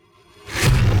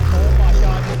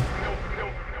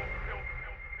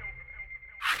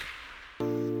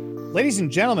Ladies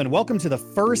and gentlemen, welcome to the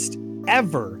first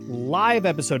ever live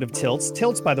episode of Tilts.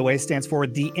 Tilts, by the way, stands for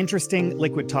The Interesting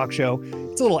Liquid Talk Show.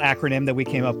 It's a little acronym that we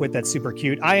came up with that's super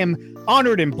cute. I am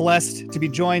honored and blessed to be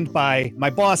joined by my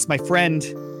boss, my friend,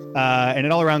 and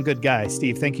an all-around good guy.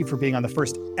 Steve, thank you for being on the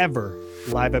first ever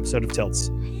live episode of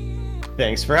Tilts.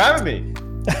 Thanks for having me.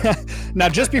 Now,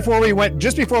 just before we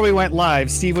went live,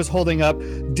 Steve was holding up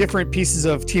different pieces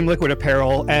of Team Liquid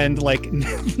apparel, and like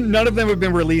none of them have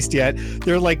been released yet.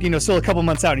 They're like, still a couple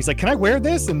months out. And he's like, "Can I wear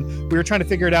this?" And we were trying to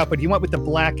figure it out, but he went with the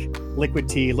black Liquid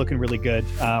tee, looking really good.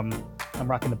 I'm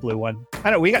rocking the blue one. I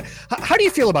don't know. How do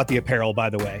you feel about the apparel, by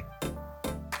the way?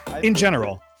 In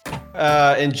general,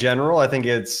 I think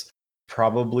it's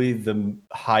probably the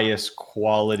highest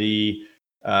quality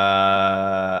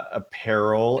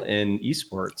apparel in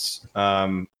esports.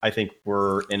 I think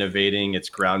we're innovating.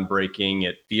 It's groundbreaking.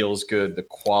 It feels good. The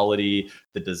quality,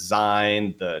 the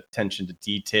design, the attention to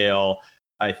detail.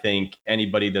 I think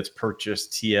anybody that's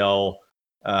purchased TL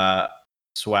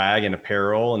swag and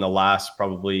apparel in the last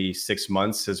probably 6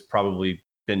 months has probably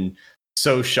been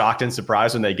so shocked and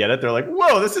surprised when they get it. They're like,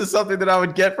 "Whoa, this is something that I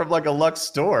would get from like a Lux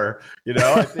store."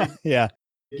 I think yeah,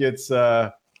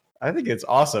 I think it's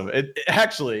awesome. It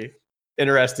actually,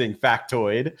 interesting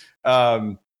factoid.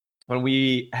 When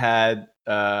we had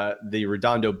the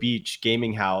Redondo Beach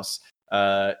gaming house,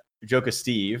 Joka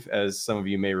Steve, as some of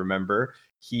you may remember,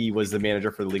 he was the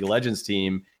manager for the League of Legends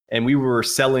team, and we were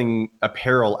selling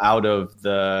apparel out of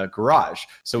the garage.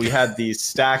 So we had these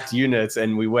stacked units,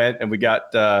 and we went and we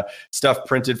got stuff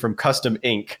printed from Custom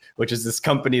Ink, which is this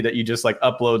company that you just like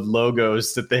upload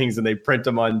logos to things and they print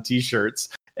them on t-shirts.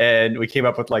 And we came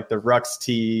up with like the Rux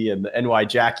tee and the NY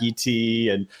Jackie tee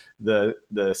and the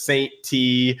Saint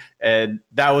tee, and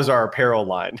that was our apparel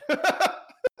line.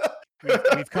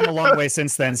 we've come a long way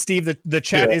since then. Steve, the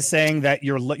chat is saying that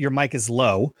your mic is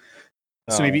low,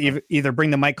 so maybe either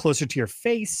bring the mic closer to your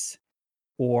face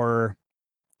or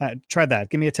try that.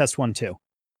 Give me a test 1, 2.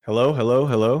 Hello.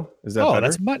 Is that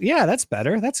better? That's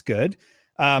better. That's good.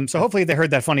 So hopefully they heard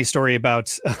that funny story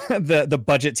about the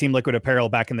budget Team Liquid apparel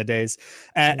back in the days.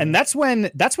 And that's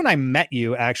when I met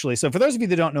you, actually. So for those of you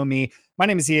that don't know me, my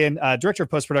name is Ian, director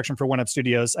of post-production for 1UP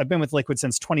Studios. I've been with Liquid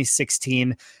since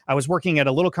 2016. I was working at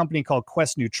a little company called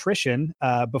Quest Nutrition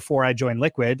before I joined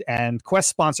Liquid, and Quest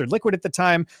sponsored Liquid at the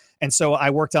time. And so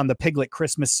I worked on the Piglet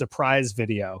Christmas surprise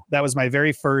video. That was my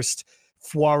very first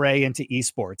foray into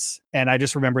esports. And I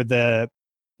just remember the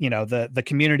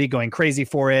community going crazy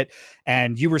for it.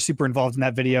 And you were super involved in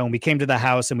that video. And we came to the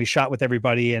house and we shot with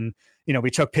everybody. And, we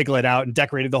took Piglet out and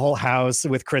decorated the whole house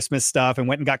with Christmas stuff and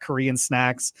went and got Korean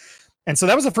snacks. And so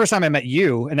that was the first time I met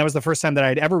you. And that was the first time that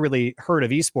I'd ever really heard of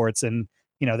esports. And,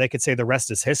 they could say the rest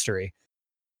is history.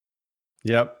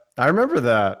 Yep. I remember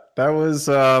that. That was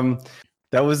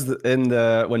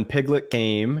when Piglet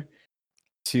came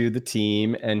to the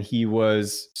team and he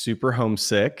was super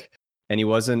homesick and he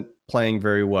wasn't playing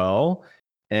very well,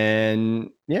 and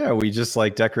we just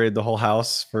like decorated the whole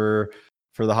house for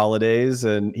the holidays,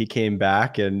 and he came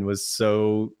back and was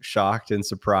so shocked and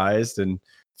surprised and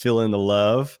feeling the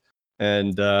love,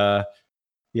 and that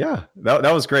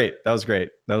was great. That was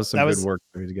some good work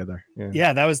together.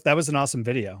 That was an awesome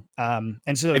video. And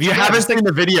so if you haven't seen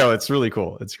the video, it's really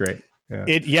cool. It's great. Yeah.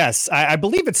 Yes, I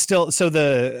believe it's still, so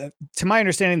to my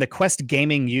understanding, the Quest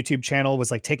Gaming YouTube channel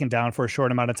was like taken down for a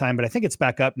short amount of time, but I think it's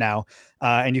back up now.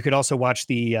 And you could also watch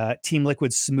the Team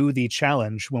Liquid Smoothie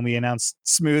Challenge when we announced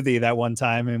Smoothie that one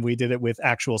time, and we did it with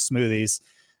actual smoothies.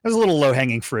 It was a little low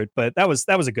hanging fruit, but that was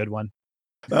a good one.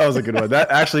 That was a good one.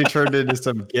 That actually turned into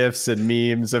some GIFs and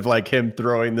memes of like him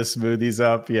throwing the smoothies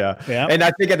up. Yeah. And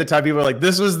I think at the time people were like,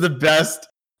 this was the best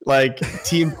like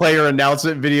team player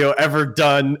announcement video ever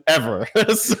done ever.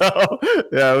 So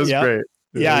it was great.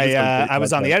 I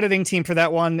was on the editing team for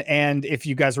that one, and if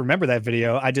you guys remember that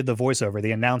video, I did the voiceover,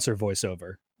 the announcer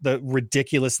voiceover, the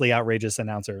ridiculously outrageous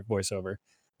announcer voiceover.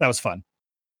 That was fun.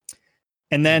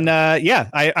 And then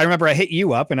I remember I hit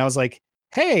you up and I was like,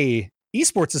 "Hey,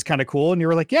 esports is kind of cool," and you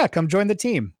were like, "Yeah, come join the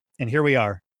team." And here we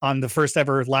are on the first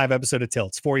ever live episode of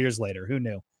Tilts 4 years later. Who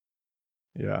knew?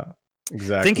 Yeah.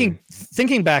 Exactly.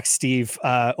 Thinking back, Steve,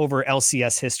 over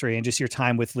LCS history and just your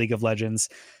time with League of Legends,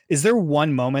 is there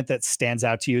one moment that stands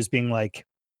out to you as being like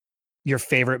your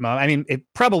favorite moment? I mean, it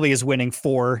probably is winning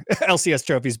 4 LCS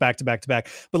trophies back to back to back,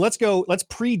 but let's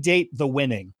predate the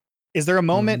winning. Is there a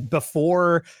moment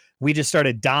before we just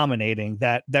started dominating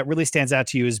that really stands out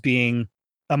to you as being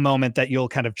a moment that you'll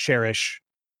kind of cherish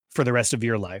for the rest of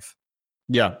your life?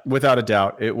 Yeah, without a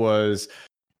doubt. It was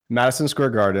Madison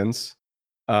Square Gardens.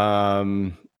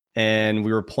 And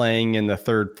we were playing in the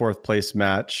 3rd, 4th place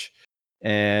match.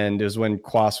 And it was when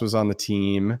Quas was on the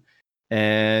team.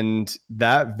 And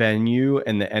that venue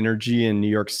and the energy in New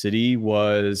York City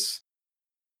was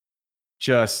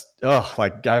just,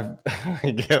 like I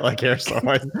get like hair so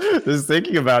much just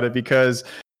thinking about it, because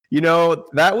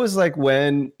that was like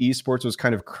when esports was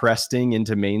kind of cresting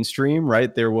into mainstream,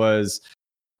 right? There was,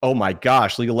 oh my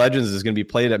gosh, League of Legends is going to be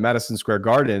played at Madison Square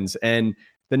Gardens, and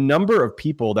the number of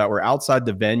people that were outside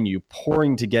the venue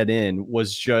pouring to get in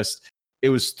was just, it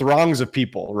was throngs of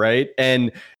people, right?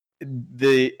 And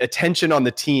the attention on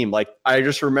the team, like I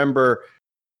just remember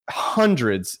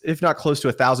hundreds, if not close to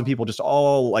 1,000 people just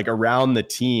all like around the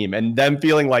team, and them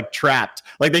feeling like trapped,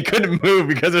 like they couldn't move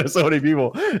because there's so many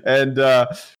people. And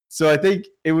so I think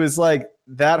it was like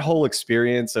that whole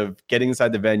experience of getting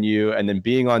inside the venue and then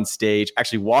being on stage,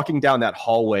 actually walking down that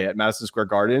hallway at Madison Square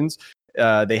Gardens.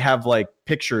 They have like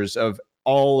pictures of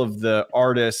all of the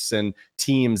artists and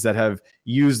teams that have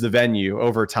used the venue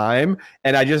over time.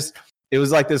 And it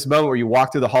was like this moment where you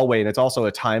walk through the hallway, and it's also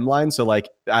a timeline. So like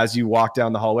as you walk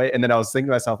down the hallway, and then I was thinking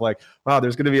to myself like, wow,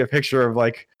 there's going to be a picture of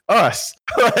like us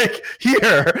like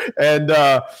here. And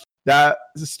that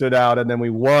stood out. And then we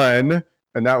won,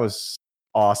 and that was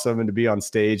awesome. And to be on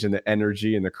stage and the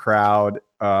energy and the crowd,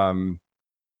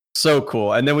 so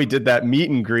cool. And then we did that meet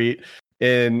and greet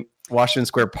in Washington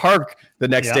Square Park the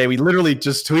next day. We literally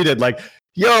just tweeted like,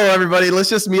 yo, everybody, let's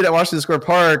just meet at Washington Square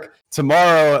Park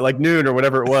tomorrow at like noon or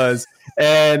whatever it was.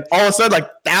 And all of a sudden, like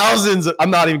I'm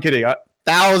not even kidding,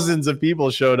 thousands of people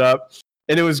showed up.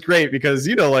 And it was great because,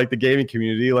 like the gaming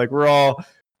community, like we're all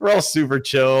super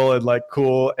chill and like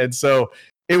cool. And so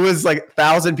it was like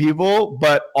 1,000 people,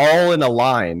 but all in a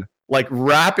line, like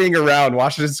wrapping around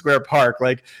Washington Square Park,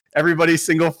 like everybody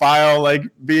single file, like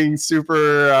being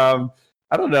super,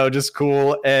 I don't know, just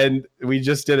cool. And we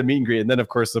just did a meet and greet. And then, of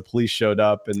course, the police showed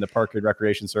up and the Park and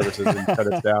Recreation Services and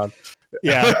cut us down.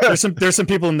 Yeah, there's some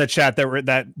people in the chat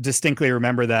that distinctly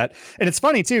remember that. And it's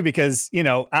funny, too, because,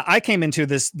 I came into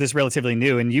this relatively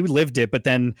new, and you lived it. But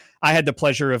then I had the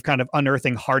pleasure of kind of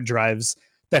unearthing hard drives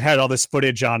that had all this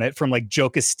footage on it from like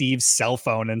Joka Steve's cell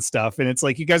phone and stuff. And it's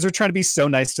like, you guys are trying to be so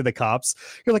nice to the cops.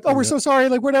 You're like, oh, we're so sorry,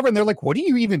 like whatever. And they're like, what are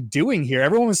you even doing here?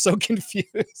 Everyone was so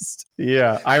confused.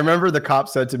 Yeah. I remember the cop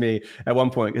said to me at one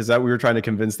point, because that we were trying to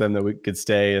convince them that we could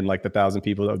stay, and like the 1,000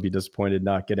 people that would be disappointed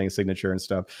not getting a signature and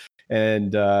stuff.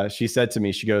 And she said to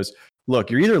me, she goes,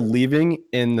 look, you're either leaving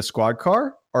in the squad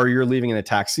car or you're leaving in a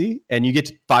taxi, and you get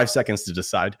 5 seconds to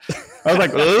decide. I was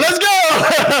like, let's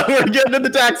go. We're getting in the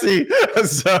taxi.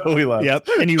 So we left. Yep.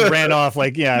 And you ran off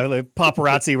like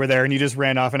paparazzi were there, and you just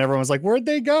ran off, and everyone was like, where'd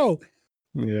they go?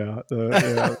 Yeah.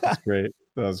 That was great.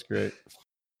 That was great.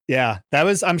 Yeah,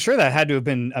 I'm sure that had to have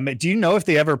been. Do you know if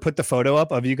they ever put the photo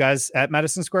up of you guys at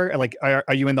Madison Square? Like, are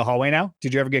you in the hallway now?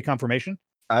 Did you ever get confirmation?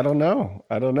 I don't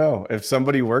know. If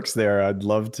somebody works there, I'd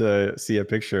love to see a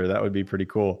picture. That would be pretty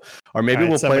cool. Or maybe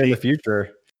we'll play in the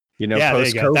future.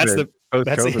 Post-COVID.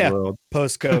 Post-COVID world.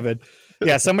 Post-COVID.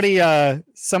 Yeah,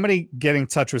 somebody get in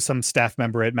touch with some staff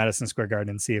member at Madison Square Garden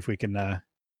and see if we can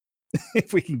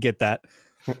get that.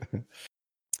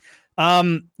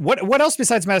 What else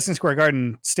besides Madison Square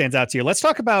Garden stands out to you? Let's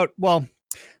talk about, well,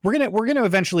 we're gonna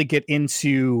eventually get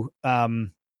into the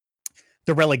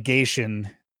relegation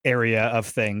area of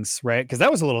things, right? Because that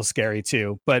was a little scary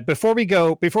too. But before we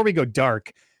go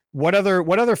dark, what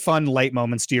other fun light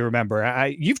moments do you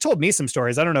remember? You've told me some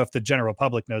stories. I don't know if the general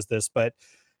public knows this, but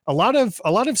a lot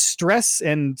of stress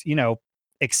and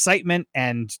excitement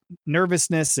and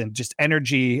nervousness and just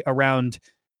energy around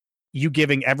you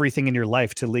giving everything in your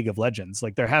life to League of Legends.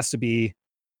 Like there has to be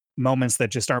moments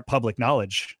that just aren't public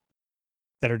knowledge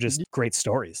that are just great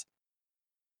stories.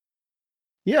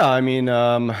 Yeah, I mean,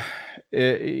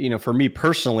 for me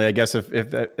personally, I guess if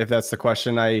that's the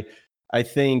question, I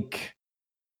think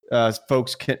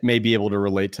folks may be able to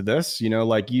relate to this.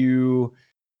 Like you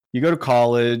go to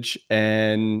college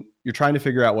and you're trying to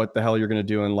figure out what the hell you're going to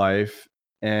do in life,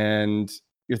 and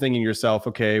you're thinking to yourself,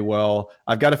 okay, well,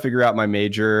 I've got to figure out my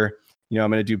major. I'm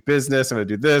going to do business. I'm going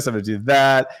to do this. I'm going to do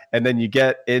that. And then you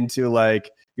get into like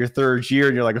your third year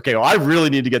and you're like, okay, well, I really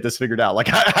need to get this figured out. Like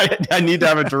I need to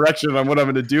have a direction on what I'm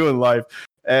going to do in life.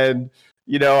 And,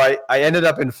 I ended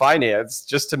up in finance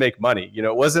just to make money.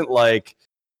 It wasn't like,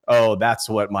 oh, that's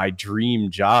what my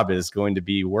dream job is going to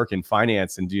be, work in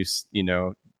finance and do,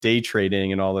 day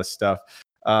trading and all this stuff.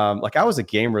 Like I was a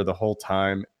gamer the whole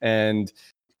time. And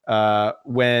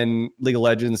when League of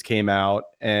Legends came out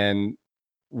and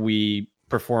we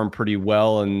performed pretty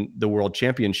well in the World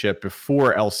Championship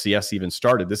before LCS even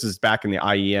started. This is back in the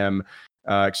IEM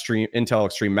Intel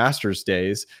Extreme Masters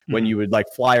days, when you would like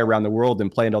fly around the world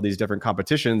and play in all these different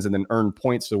competitions and then earn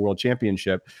points for the World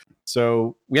Championship.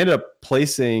 So we ended up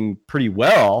placing pretty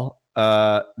well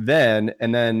then,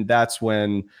 and then that's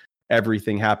when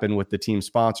everything happened with the team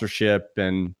sponsorship.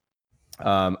 And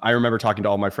I remember talking to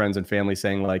all my friends and family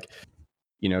saying, like,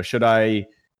 you know, should I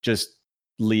just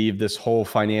leave this whole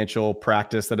financial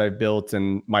practice that I've built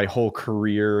and my whole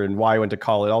career and why I went to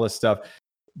college, all this stuff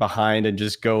behind, and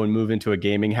just go and move into a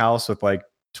gaming house with like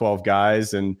 12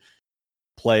 guys and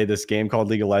play this game called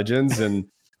League of Legends? And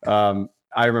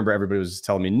I remember everybody was just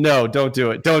telling me, no, don't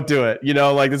do it. Don't do it. You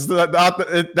know, like it's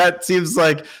that seems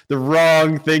like the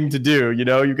wrong thing to do. You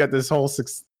know, you've got this whole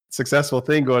successful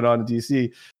thing going on in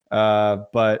DC.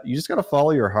 But you just got to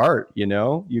follow your heart. You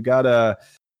know, you got to,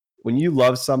 when you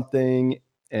love something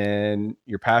and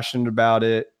you're passionate about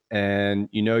it and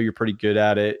you know you're pretty good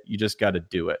at it, you just got to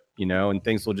do it, you know, and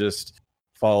things will just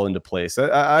fall into place.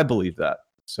 I believe that.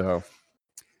 So,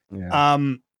 yeah.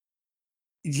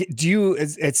 Do you,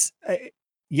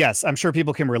 yes, I'm sure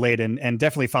people can relate, and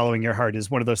definitely following your heart is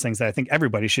one of those things that I think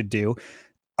everybody should do.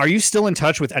 Are you still in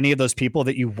touch with any of those people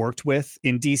that you worked with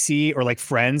in DC, or like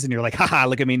friends, and you're like, haha,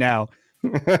 look at me now?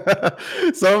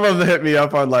 Some of them hit me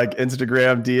up on like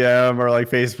Instagram DM or like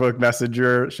Facebook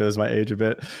Messenger. Shows my age a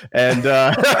bit. And,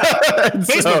 and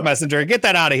Facebook Messenger, get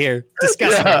that out of here.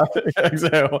 Disgusting. Yeah,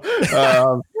 exactly.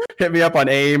 Hit me up on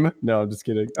AIM. No, I'm just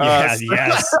kidding. Yes.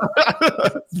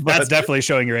 That's definitely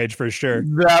showing your age for sure.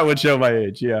 That would show my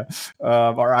age. Yeah.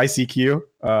 Or ICQ.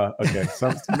 Okay.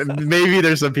 Maybe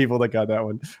there's some people that got that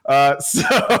one.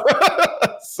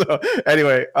 So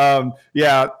anyway,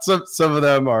 yeah, some of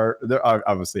them are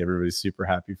obviously, everybody's super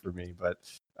happy for me, but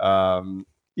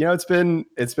you know, it's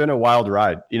been a wild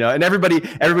ride, you know, and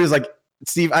everybody's like,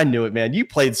 Steve, I knew it, man. You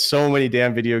played so many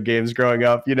damn video games growing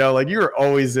up, you know, like you were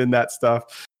always in that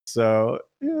stuff. So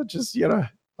yeah, just, you know,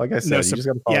 like I said, you just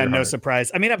gotta follow your heart.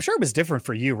 Surprise. I mean, I'm sure it was different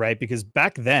for you, right? Because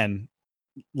back then,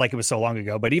 like it was so long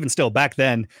ago, but even still back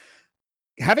then,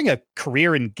 having a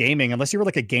career in gaming, unless you were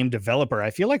like a game developer,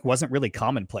 I feel like wasn't really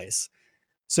commonplace.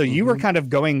 So you were kind of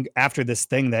going after this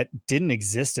thing that didn't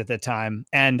exist at the time.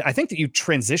 And I think that you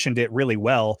transitioned it really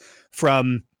well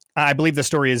from, I believe the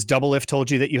story is Doublelift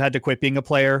told you that you had to quit being a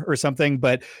player or something,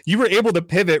 but you were able to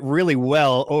pivot really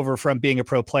well over from being a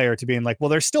pro player to being like, well,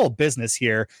 there's still a business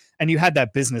here. And you had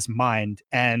that business mind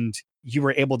and you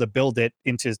were able to build it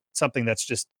into something that's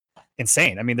just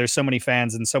insane. I mean, there's so many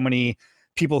fans and so many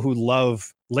people who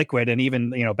love Liquid, and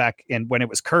even, you know, back in when it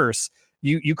was Curse,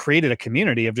 you created a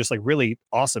community of just like really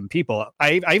awesome people.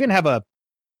 I even have a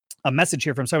message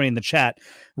here from somebody in the chat.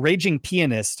 Raging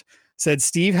Pianist said,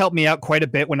 Steve helped me out quite a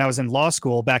bit when I was in law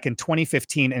school back in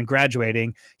 2015 and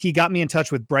graduating. He got me in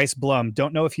touch with Bryce Blum.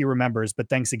 Don't know if he remembers, but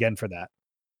thanks again for that.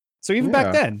 So even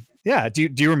back then, yeah. Do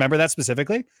you remember that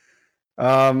specifically?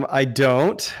 I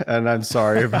don't, and I'm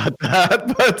sorry about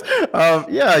that,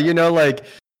 but yeah, you know, like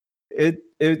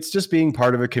it's just being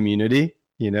part of a community,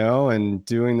 you know, and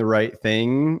doing the right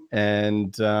thing.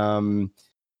 And,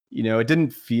 you know, it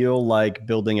didn't feel like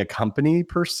building a company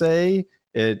per se.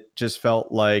 It just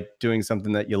felt like doing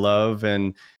something that you love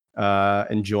and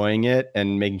enjoying it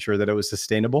and making sure that it was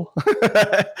sustainable,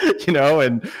 you know,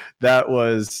 and that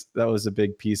was a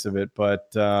big piece of it. But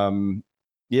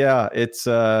yeah, it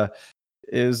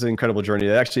was an incredible journey.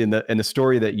 Actually, in the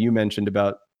story that you mentioned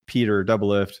about Peter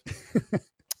Doublelift,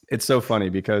 it's so funny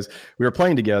because we were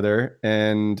playing together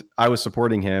and I was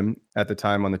supporting him at the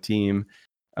time on the team.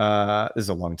 This is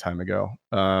a long time ago.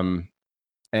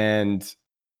 And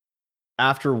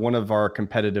after one of our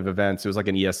competitive events, it was like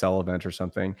an ESL event or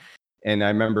something. And I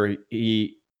remember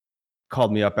he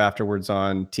called me up afterwards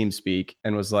on TeamSpeak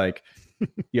and was like,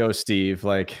 yo, Steve,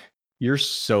 like, you're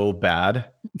so bad.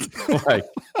 Like,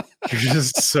 you're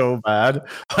just so bad.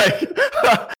 Like,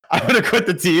 I'm gonna quit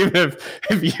the team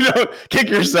if you don't kick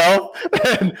yourself.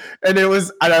 And it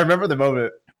was, and I remember the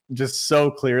moment just so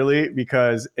clearly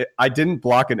because I didn't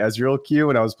block an Ezreal Q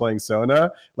when I was playing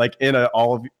Sona, like in an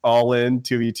all-in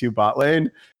 2v2 bot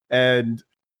lane. And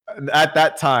at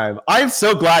that time, I'm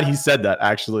so glad he said that,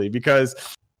 actually, because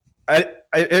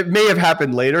it may have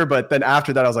happened later, but then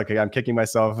after that, I was like, okay, I'm kicking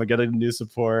myself. I get a new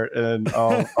support, and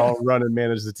I'll run and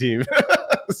manage the team.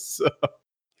 So,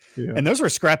 yeah. And those were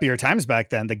scrappier times back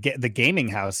then. The gaming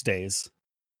house days.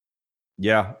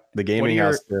 Yeah, the gaming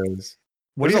house days.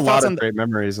 There's a lot of great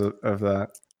memories of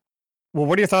that. Well,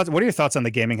 what are your thoughts? What are your thoughts on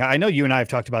the gaming? I know you and I have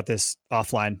talked about this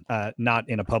offline, not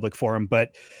in a public forum,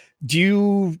 but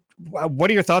what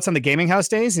are your thoughts on the gaming house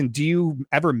days? And do you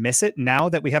ever miss it now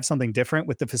that we have something different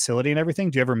with the facility and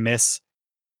everything? Do you ever miss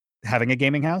having a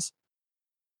gaming house?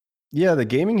 Yeah, the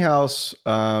gaming house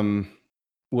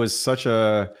was such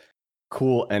a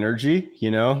cool energy,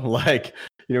 you know, like,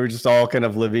 you know, we're just all kind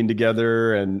of living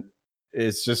together and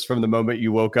it's just from the moment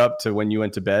you woke up to when you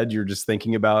went to bed, you're just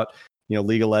thinking about,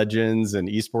 League of Legends and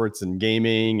esports and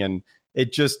gaming, and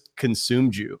it just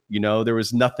consumed you. There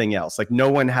was nothing else. Like, no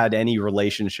one had any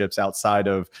relationships outside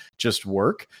of just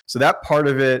work. So that part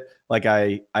of it, like,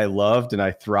 I loved and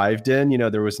I thrived in.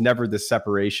 There was never this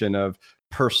separation of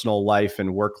personal life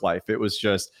and work life. It was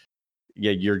just,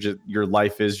 yeah, your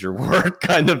life is your work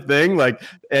kind of thing. Like,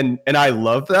 and I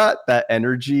love that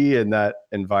energy and that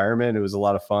environment. It was a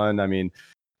lot of fun. I mean,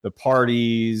 the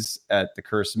parties at the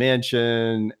Curse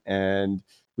Mansion, and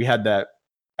we had that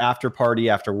after party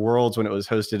after Worlds when it was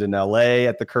hosted in LA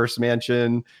at the Curse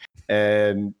Mansion,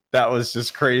 and that was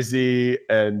just crazy.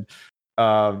 And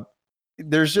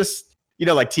there's just,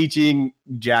 like, teaching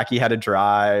Jackie how to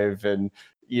drive, and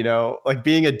like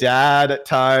being a dad at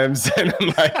times, and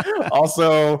like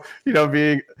also,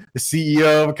 being the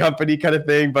CEO of a company kind of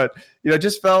thing. But,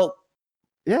 just felt,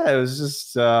 it was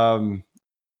just,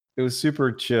 it was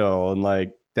super chill and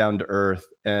like down to earth.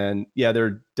 And yeah, there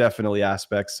are definitely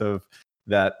aspects of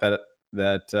that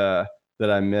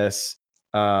I miss.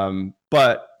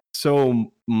 But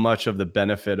so much of the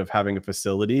benefit of having a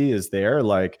facility is there.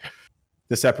 Like,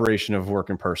 the separation of work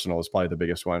and personal is probably the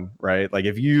biggest one, right? Like,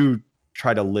 if you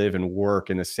try to live and work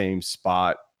in the same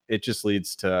spot, it just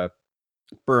leads to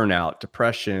burnout,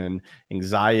 depression,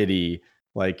 anxiety.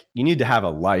 Like, you need to have a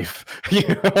life,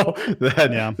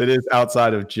 that is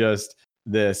outside of just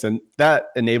this, and that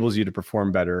enables you to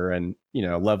perform better. And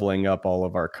leveling up all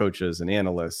of our coaches and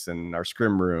analysts and our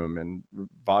scrim room and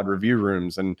VOD review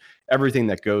rooms and everything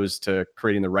that goes to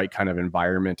creating the right kind of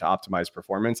environment to optimize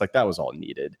performance, like, that was all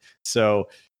needed. So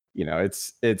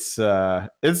it's a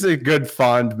good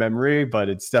fond memory, but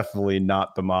it's definitely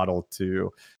not the model to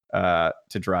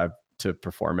drive to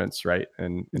performance, right?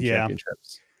 And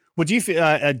championships. Would you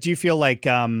do you feel like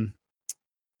I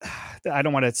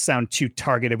don't want to sound too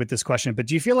targeted with this question, but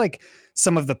do you feel like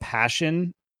some of the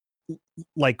passion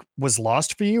like was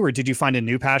lost for you, or did you find a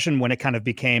new passion when it kind of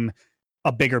became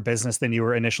a bigger business than you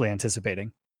were initially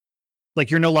anticipating?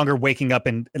 Like, you're no longer waking up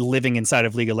and living inside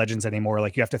of League of Legends anymore.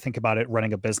 Like, you have to think about it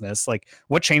running a business. Like,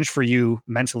 what changed for you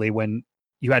mentally when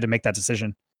you had to make that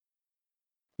decision?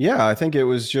 Yeah, I think it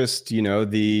was just,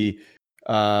 the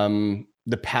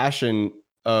passion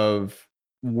of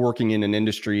working in an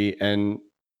industry and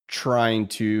trying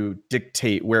to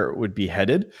dictate where it would be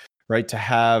headed, right? To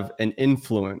have an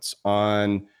influence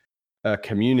on a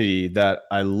community that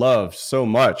I loved so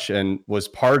much and was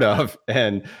part of,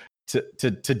 and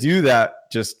to do that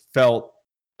just felt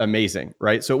amazing,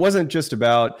 right? So it wasn't just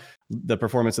about the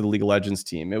performance of the League of Legends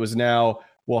team. It was now,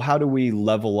 well, how do we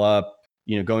level up,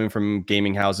 going from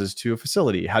gaming houses to a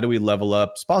facility? How do we level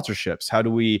up sponsorships? How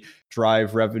do we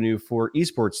drive revenue for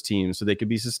esports teams so they could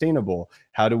be sustainable?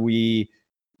 How do we,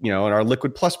 in our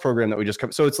Liquid Plus program that we just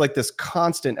come. So it's like this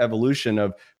constant evolution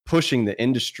of pushing the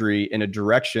industry in a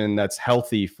direction that's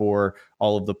healthy for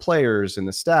all of the players and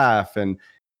the staff. And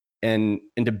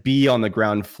to be on the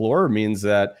ground floor means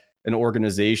that an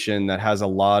organization that has a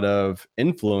lot of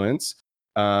influence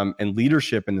and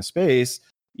leadership in the space,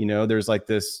 there's like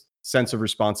this sense of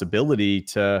responsibility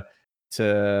to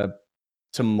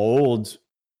mold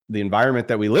the environment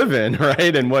that we live in,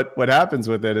 right? And what happens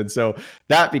with it. And so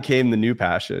that became the new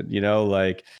passion,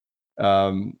 like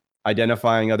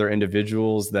identifying other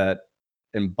individuals that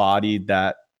embodied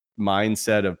that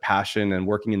mindset of passion and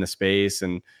working in the space,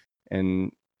 and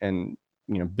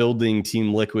building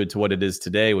Team Liquid to what it is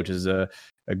today, which is a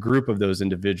group of those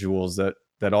individuals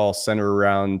that all center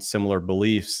around similar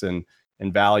beliefs and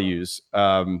values.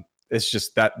 It's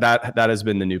just that has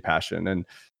been the new passion. And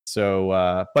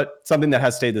so, but something that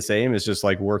has stayed the same is just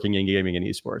like working in gaming and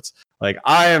esports. Like,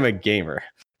 I am a gamer.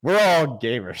 We're all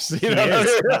gamers.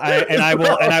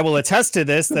 I will attest to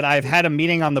this, that I've had a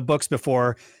meeting on the books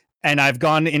before, and I've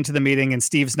gone into the meeting and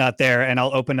Steve's not there, and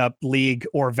I'll open up League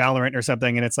or Valorant or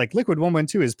something, and it's like Liquid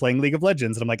 112 is playing League of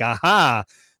Legends, and I'm like, aha,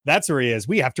 that's where he is.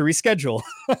 We have to reschedule.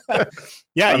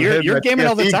 Yeah, you're gaming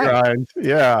all the time. Grind.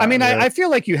 Yeah. I mean, I feel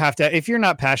like you have to, if you're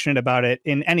not passionate about it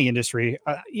in any industry,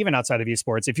 even outside of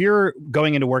esports, if you're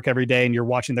going into work every day and you're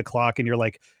watching the clock and you're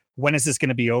like, when is this going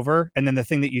to be over? And then the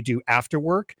thing that you do after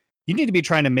work, you need to be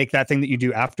trying to make that thing that you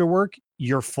do after work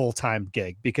your full-time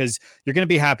gig, because you're going to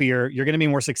be happier, you're going to be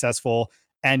more successful,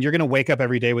 and you're going to wake up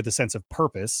every day with a sense of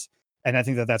purpose. And I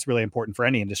think that that's really important for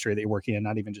any industry that you're working in,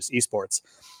 not even just esports.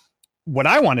 What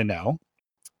I want to know,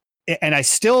 and I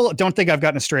still don't think I've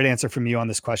gotten a straight answer from you on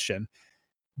this question.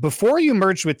 Before you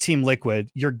merged with Team Liquid,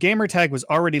 your gamer tag was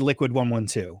already Liquid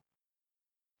 112.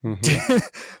 Mm-hmm.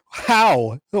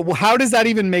 How does that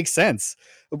even make sense?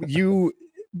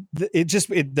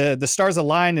 the stars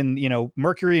align, and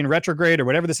Mercury in retrograde or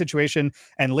whatever the situation,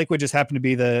 and Liquid just happened to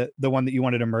be the one that you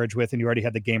wanted to merge with, and you already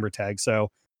had the gamer tag. So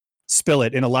spill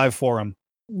it in a live forum.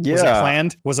 Yeah. Was it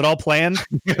planned? Was it all planned?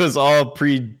 It was all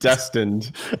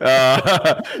predestined.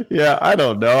 Yeah, I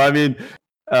don't know. I mean,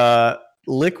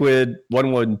 Liquid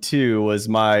 112 was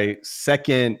my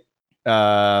second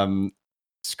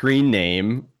screen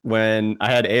name when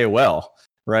I had AOL,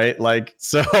 right? Like,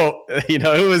 so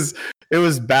it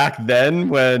was back then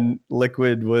when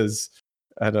Liquid was,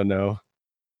 I don't know,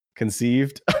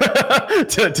 conceived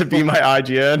to be my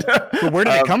IGN. But where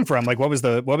did it come from? Like, what was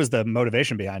the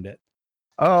motivation behind it?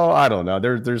 Oh, I don't know.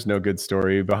 There's no good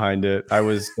story behind it. I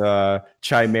was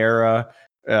Chimera,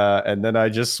 and then I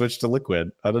just switched to Liquid.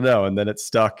 I don't know, and then it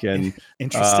stuck. And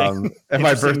interesting. And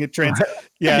my birthday,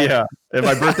 yeah. And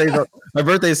my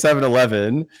birthday's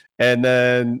 7/11, and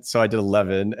then so I did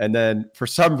 11, and then for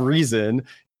some reason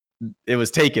it was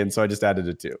taken, so I just added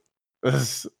a 2.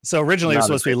 So originally it was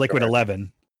supposed to be Liquid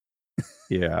 11.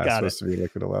 Yeah, it's supposed to be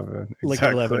Liquid 11. Liquid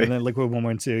exactly. 11, and then Liquid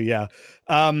 112. Yeah.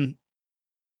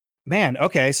 Man,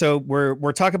 okay. So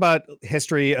we're talking about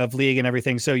history of League and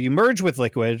everything. So you merge with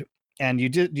Liquid, and you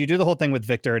do the whole thing with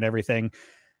Victor and everything.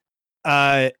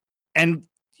 And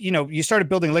you started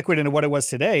building Liquid into what it was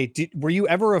today. Were you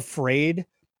ever afraid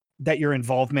that your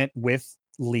involvement with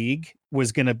League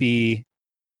was going to be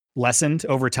lessened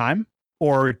over time,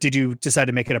 or did you decide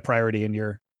to make it a priority in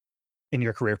your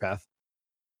career path?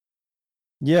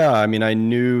 Yeah, I mean, I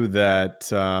knew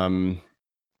that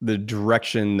the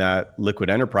direction that Liquid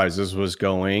Enterprises was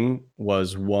going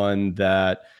was one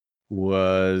that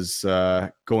was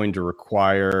going to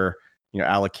require,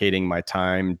 allocating my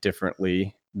time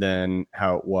differently than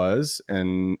how it was,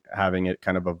 and having it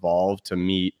kind of evolve to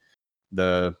meet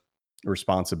the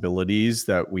responsibilities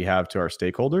that we have to our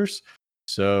stakeholders.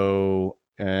 So,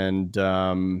 and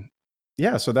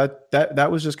so that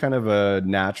was just kind of a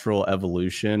natural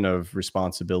evolution of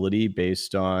responsibility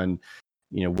based on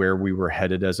where we were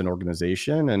headed as an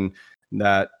organization, and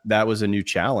that was a new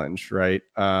challenge, right?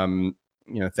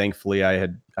 Thankfully I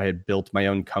had built my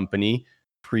own company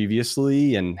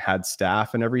previously and had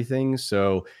staff and everything,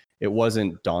 so it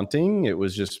wasn't daunting. It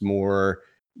was just more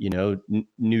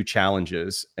new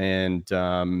challenges, and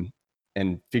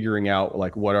figuring out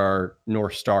like what our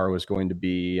North Star was going to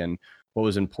be and what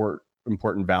was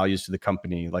important values to the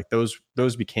company. Like those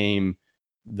became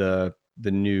the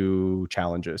new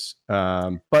challenges.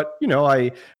 But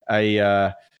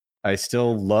I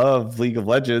still love League of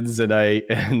Legends, and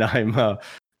I'm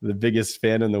the biggest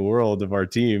fan in the world of our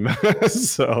team.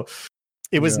 So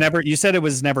it was never, you said it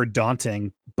was never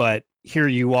daunting, but here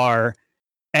you are.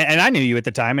 And I knew you at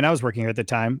the time, and I was working here at the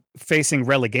time, facing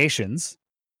relegations.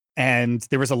 And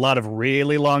there was a lot of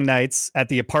really long nights at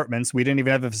the apartments. We didn't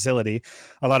even have a facility.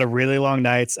 A lot of really long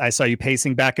nights. I saw you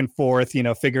pacing back and forth,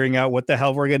 figuring out what the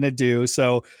hell we're going to do.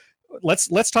 So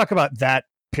let's talk about that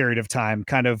period of time.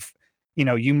 Kind of,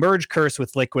 you merge Curse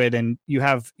with Liquid, and you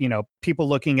have, people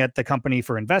looking at the company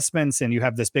for investments, and you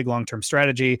have this big long-term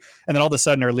strategy. And then all of a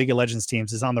sudden our League of Legends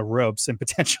teams is on the ropes and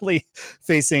potentially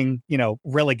facing,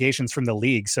 relegations from the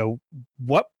league. So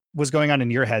what was going on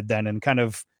in your head then, and kind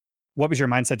of what was your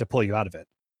mindset to pull you out of it?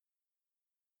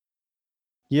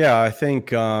 Yeah, I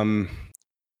think, man,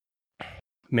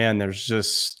 there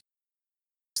was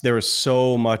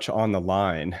so much on the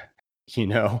line,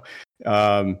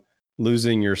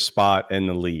 losing your spot in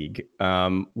the league,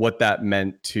 what that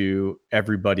meant to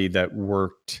everybody that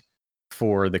worked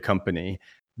for the company,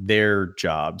 their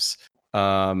jobs,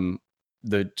 the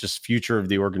just future of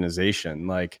the organization.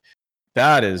 Like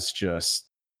that is just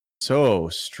so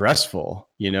stressful,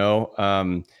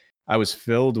 I was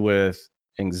filled with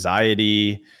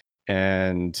anxiety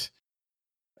and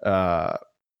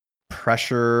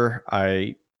pressure.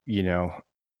 Yeah,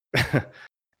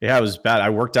 it was bad. I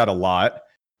worked out a lot.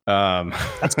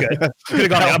 That's good. Could have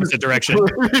gone the opposite direction.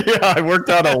 Yeah, I worked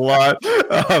out a lot.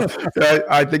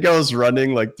 I think I was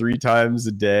running like 3 times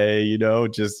a day,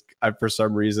 for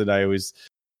some reason I always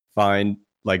find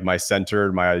like my center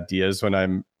and my ideas when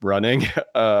I'm running.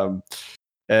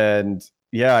 And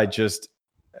yeah,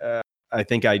 I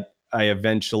think I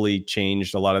eventually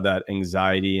changed a lot of that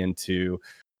anxiety into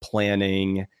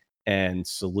planning and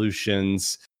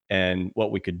solutions and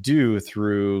what we could do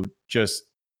through just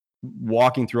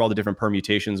walking through all the different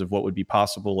permutations of what would be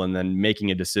possible, and then making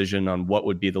a decision on what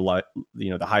would be the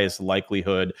highest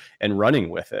likelihood and running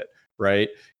with it, right?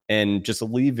 And just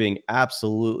leaving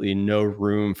absolutely no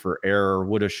room for error,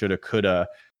 woulda, shoulda, coulda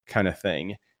kind of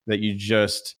thing, that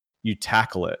you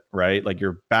tackle it, right? Like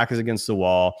your back is against the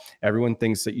wall. Everyone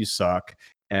thinks that you suck.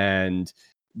 And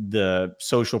the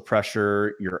social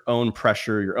pressure, your own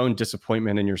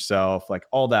disappointment in yourself, like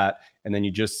all that. And then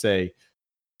you just say,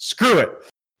 screw it.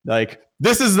 Like,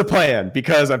 this is the plan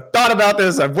because I've thought about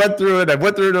this. I've went through it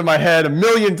in my head a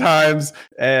million times.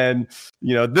 And,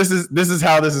 this is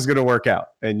how this is going to work out.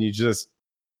 And you just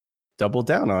double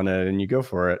down on it and you go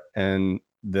for it. And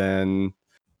then,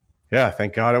 yeah,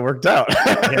 thank God it worked out.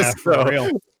 Yeah, for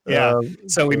real. Yeah.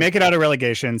 So we make it out of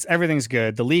relegations. Everything's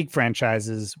good. The league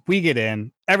franchises, we get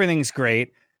in. Everything's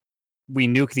great. We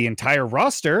nuke the entire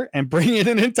roster and bring in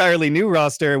an entirely new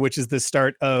roster, which is the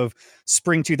start of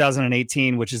spring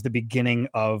 2018, which is the beginning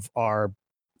of our.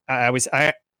 I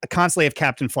constantly have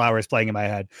Captain Flowers playing in my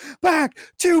head. Back.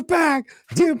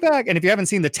 And if you haven't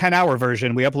seen the 10-hour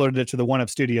version, we uploaded it to the One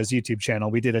Up Studios YouTube channel.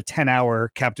 We did a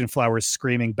 10-hour Captain Flowers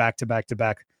screaming back to back to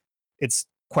back. It's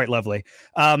quite lovely.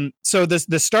 So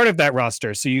the start of that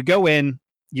roster. So you go in,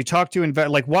 you talk to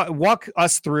walk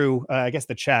us through, I guess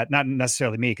the chat, not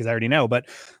necessarily me, because I already know, but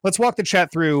let's walk the chat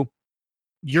through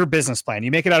your business plan.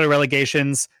 You make it out of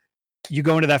relegations. You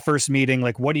go into that first meeting.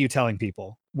 Like, what are you telling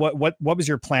people? What was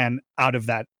your plan out of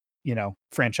that,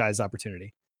 franchise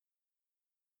opportunity?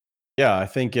 Yeah, I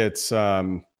think it's,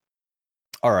 all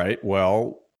right.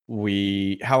 Well,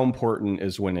 how important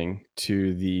is winning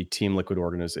to the Team Liquid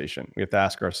organization? We have to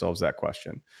ask ourselves that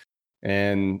question.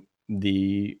 And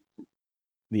the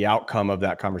outcome of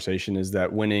that conversation is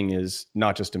that winning is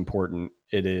not just important,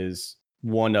 it is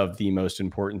one of the most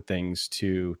important things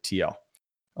to TL.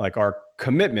 Like, our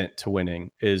commitment to winning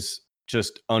is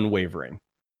just unwavering.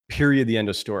 Period. The end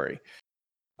of story.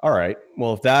 All right.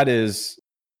 Well, if that is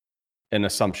an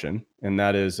assumption and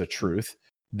that is a truth,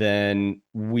 then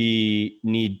we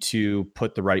need to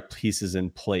put the right pieces in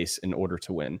place in order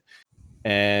to win.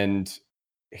 And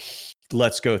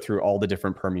let's go through all the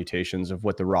different permutations of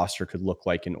what the roster could look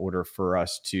like in order for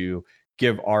us to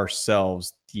give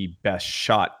ourselves the best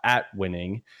shot at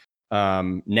winning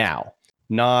now,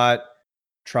 not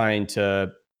trying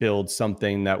to build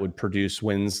something that would produce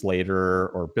wins later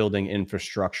or building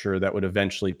infrastructure that would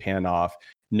eventually pan off.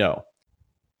 No,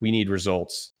 we need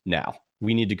results now.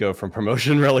 We need to go from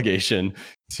promotion relegation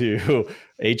to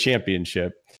a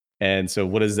championship. And so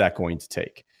what is that going to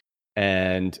take?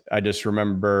 And I just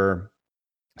remember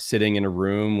sitting in a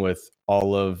room with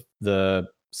all of the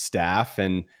staff,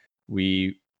 and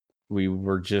we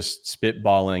were just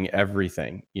spitballing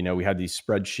everything. We had these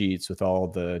spreadsheets with all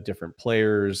the different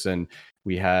players, and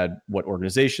we had what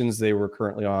organizations they were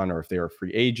currently on, or if they were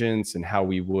free agents, and how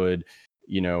we would,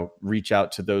 reach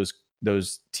out to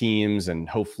those teams and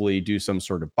hopefully do some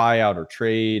sort of buyout or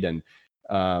trade. And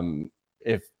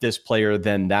if this player,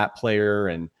 then that player,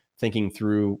 and thinking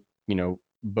through,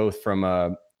 both from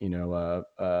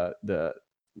the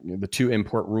 2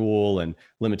 import rule and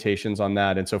limitations on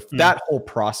that. And so that whole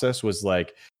process was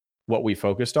like what we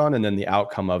focused on. And then the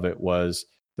outcome of it was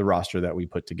the roster that we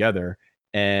put together.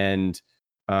 And,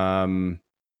 none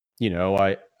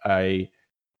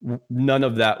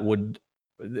of that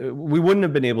we wouldn't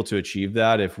have been able to achieve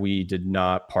that if we did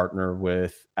not partner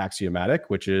with Axiomatic,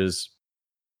 which is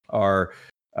our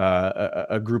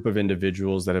a group of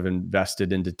individuals that have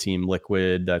invested into Team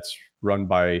Liquid, that's run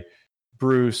by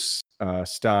Bruce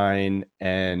Stein,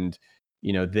 and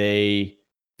they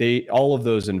all of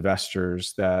those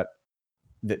investors that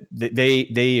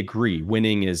they agree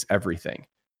winning is everything,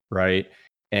 right?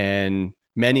 And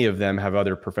many of them have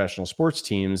other professional sports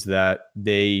teams that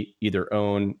they either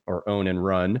own and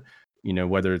run,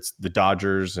 whether it's the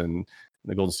Dodgers and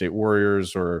the Golden State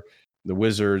Warriors or the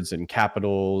Wizards and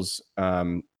Capitals.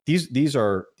 These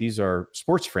are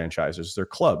sports franchises. They're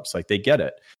clubs. Like, they get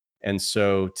it. And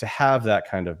so to have that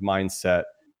kind of mindset,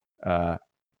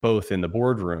 both in the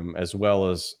boardroom as well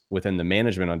as within the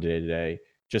management on day-to-day,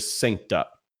 just synced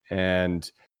up.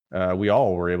 And we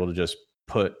all were able to just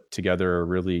put together a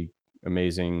really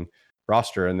amazing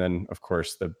roster. And then, of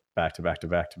course, the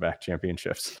back-to-back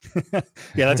championships. Yeah,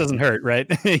 that doesn't hurt, right?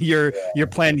 Your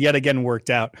plan yet again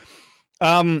worked out.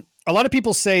 A lot of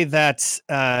people say that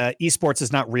esports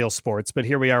is not real sports, but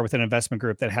here we are with an investment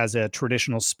group that has a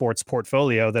traditional sports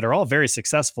portfolio that are all very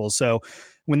successful. So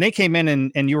when they came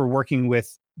in and you were working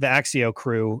with the Axio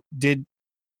crew, did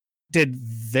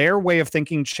their way of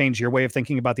thinking change your way of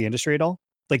thinking about the industry at all?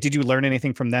 Like, did you learn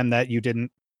anything from them that you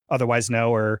didn't otherwise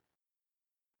know or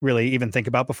really even think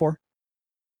about before?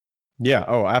 Yeah.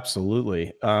 Oh,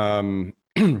 absolutely.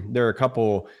 There are a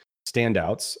couple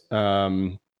standouts.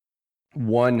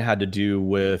 One had to do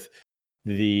with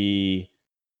the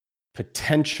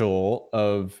potential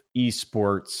of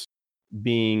esports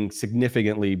being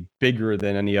significantly bigger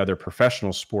than any other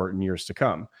professional sport in years to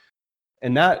come.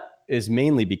 And that is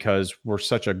mainly because we're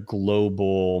such a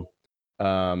global,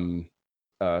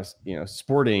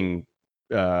 sporting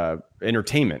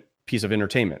entertainment piece of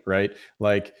entertainment, right?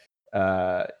 Like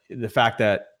the fact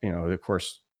that, of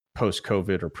course,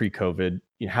 post-COVID or pre-COVID,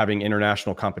 having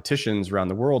international competitions around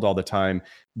the world all the time,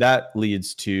 that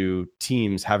leads to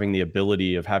teams having the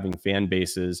ability of having fan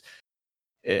bases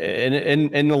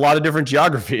in a lot of different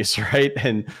geographies, right?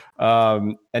 And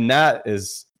that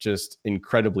is just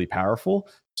incredibly powerful.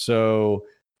 So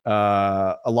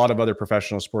a lot of other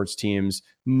professional sports teams,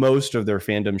 most of their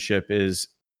fandomship is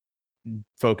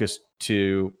focused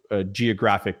to a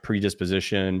geographic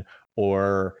predisposition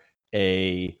or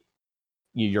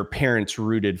your parents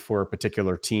rooted for a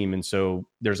particular team, and so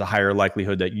there's a higher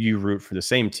likelihood that you root for the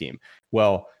same team.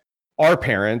 Well, our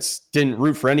parents didn't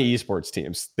root for any esports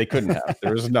teams. They couldn't have.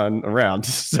 There was none around.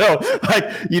 So like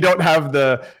you don't have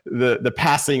the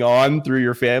passing on through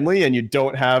your family, and you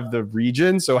don't have the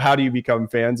region. So how do you become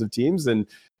fans of teams? And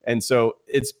so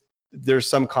there's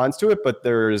some cons to it, but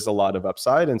there is a lot of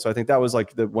upside. And so I think that was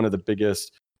like one of the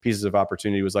biggest pieces of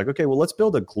opportunity was like, okay, well, let's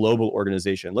build a global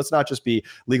organization. Let's not just be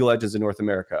League of Legends in North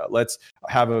America. Let's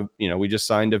have we just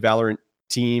signed a Valorant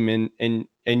team in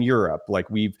Europe. Like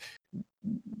we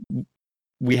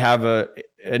have an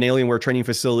Alienware training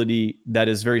facility that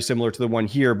is very similar to the one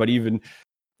here, but even,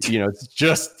 it's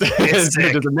just,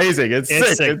 it's amazing. It's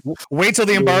sick. Wait till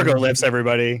the embargo lifts,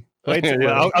 everybody. Wait till,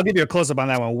 I'll give you a close up on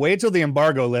that one. Wait till the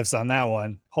embargo lifts on that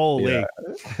one. Holy.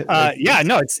 No,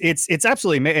 it's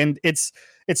absolutely, and it's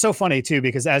so funny too,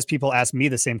 because as people ask me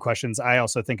the same questions, I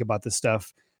also think about this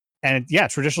stuff. And yeah,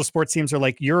 traditional sports teams are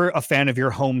like, you're a fan of your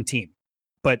home team,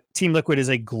 but Team Liquid is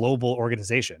a global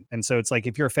organization. And so it's like,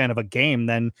 if you're a fan of a game,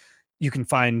 then you can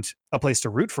find a place to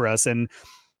root for us. And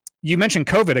you mentioned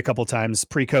COVID a couple times,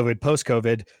 pre-COVID,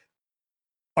 post-COVID.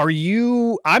 I'll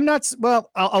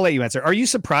let you answer. Are you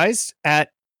surprised at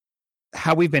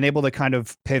how we've been able to kind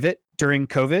of pivot during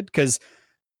COVID? Because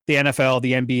the NFL,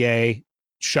 the NBA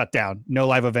shut down, no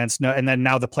live events, and then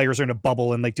now the players are in a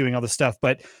bubble and like doing all this stuff.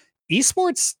 But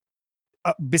esports,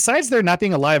 besides there not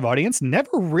being a live audience, never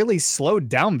really slowed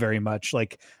down very much.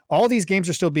 Like all these games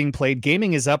are still being played.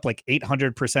 Gaming is up like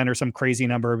 800% or some crazy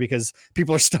number because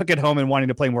people are stuck at home and wanting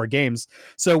to play more games.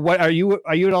 So what are you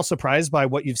at all surprised by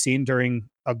what you've seen during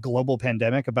a global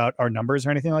pandemic about our numbers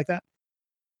or anything like that?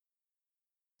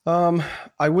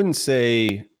 I wouldn't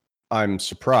say I'm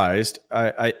surprised.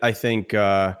 I think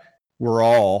we're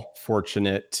all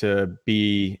fortunate to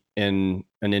be in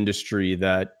an industry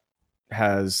that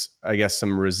has, I guess,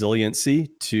 some resiliency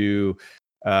to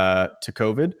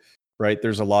COVID, right?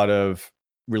 There's a lot of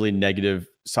really negative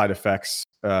side effects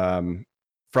from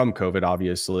COVID,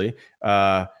 obviously.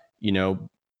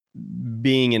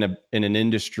 Being in an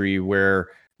industry where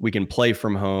we can play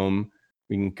from home,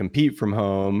 we can compete from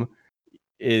home,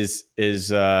 it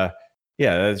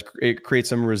creates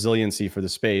some resiliency for the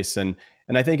space, and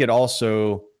I think it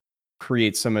also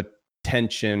creates some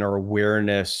attention or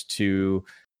awareness to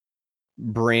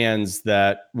brands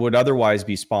that would otherwise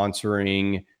be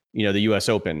sponsoring, the US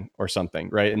Open or something,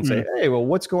 right? And say, hey, well,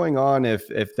 what's going on if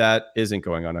that isn't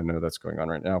going on? I know that's going on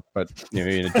right now, but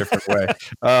in a different way.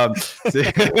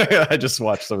 I just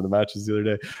watched some of the matches the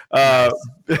other day,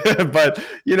 but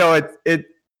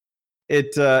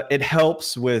it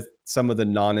helps with some of the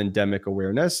non-endemic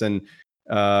awareness, and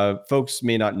folks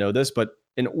may not know this, but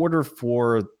in order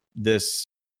for this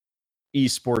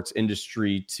esports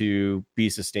industry to be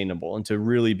sustainable and to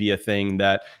really be a thing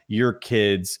that your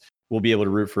kids will be able to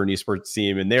root for an esports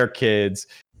team and their kids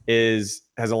has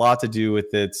a lot to do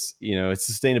with its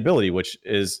sustainability, which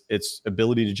is its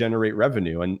ability to generate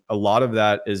revenue. And a lot of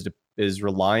that is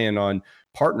reliant on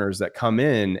partners that come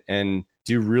in and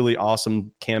do really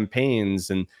awesome campaigns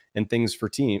and things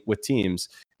with teams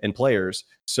and players.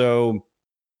 So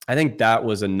I think that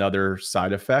was another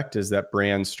side effect, is that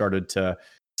brands started to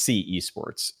see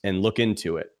esports and look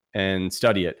into it and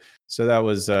study it. So that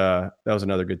was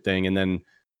another good thing. And then,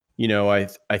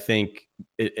 I think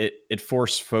it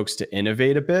forced folks to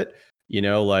innovate a bit.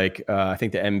 I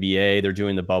think the NBA, they're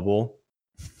doing the bubble,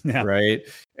 right?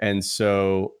 And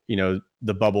so,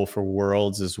 the bubble for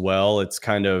Worlds as well. It's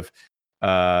kind of,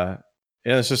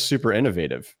 it's just super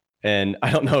innovative. And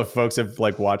I don't know if folks have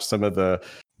watched some of the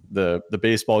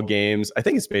baseball games. I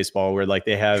think it's baseball where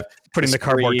they have putting the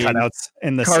cardboard cutouts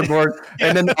in the cardboard,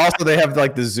 and then also they have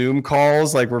the Zoom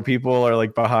calls where people are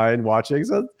behind watching.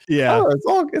 So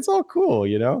it's all cool,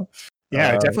 Yeah,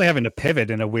 definitely having to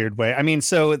pivot in a weird way. I mean,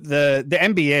 so the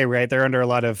NBA, right? They're under a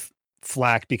lot of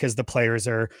flack because the players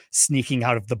are sneaking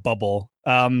out of the bubble.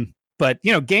 But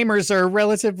gamers are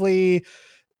relatively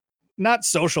not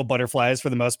social butterflies for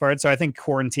the most part. So I think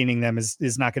quarantining them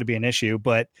is not going to be an issue.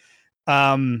 But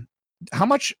how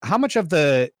much of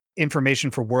the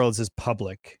information for Worlds is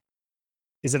public?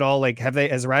 Is it all like,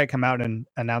 has Riot come out and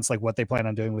announced like what they plan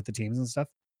on doing with the teams and stuff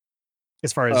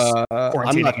as far as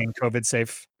quarantining and COVID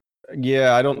safe?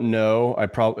 Yeah, I don't know.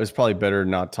 It's probably better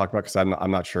not to talk about because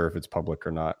I'm not sure if it's public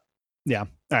or not. Yeah.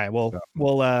 All right. Well,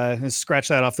 we'll scratch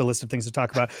that off the list of things to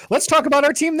talk about. Let's talk about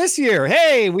our team this year.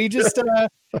 Hey, we just,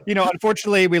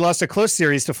 unfortunately, we lost a close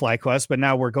series to FlyQuest, but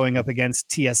now we're going up against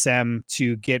TSM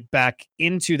to get back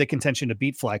into the contention to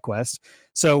beat FlyQuest.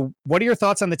 So, what are your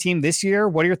thoughts on the team this year?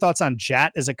 What are your thoughts on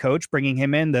Jat as a coach, bringing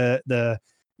him in, the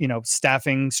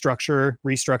staffing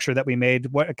restructure that we made?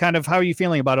 How are you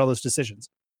feeling about all those decisions?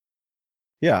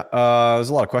 Yeah, there's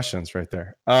a lot of questions right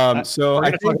there. So we're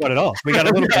going to talk about it all. We got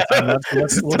a little bit of time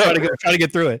left, so we'll try to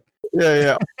get through it.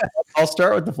 Yeah. I'll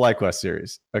start with the FlyQuest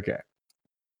series. Okay.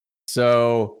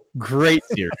 So great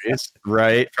series,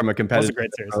 right? From a competitive,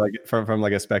 great series. From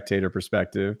like a spectator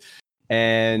perspective,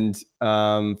 and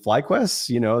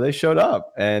FlyQuest, they showed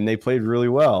up and they played really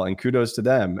well, and kudos to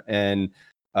them. And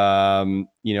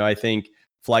I think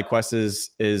FlyQuest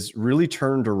is really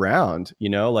turned around.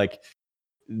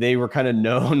 They were kind of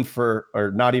known for,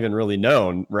 or not even really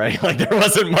known, right? Like there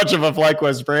wasn't much of a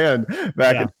FlyQuest brand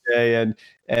back in the day,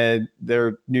 and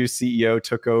their new CEO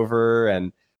took over,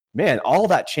 and man, all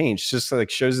that changed. Just like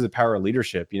shows the power of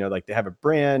leadership. Like they have a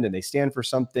brand and they stand for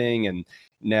something, and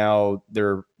now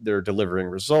they're delivering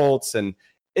results, and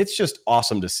it's just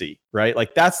awesome to see, right?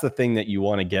 Like that's the thing that you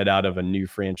want to get out of a new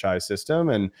franchise system,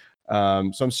 and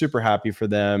so I'm super happy for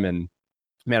them. And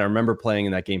man, I remember playing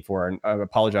in that game 4, and I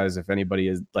apologize if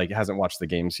anybody hasn't watched the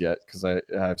games yet because I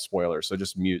have spoilers. So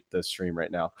just mute the stream right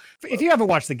now. If you haven't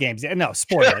watched the games yet, no,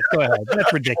 spoil it. Go ahead.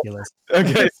 That's ridiculous.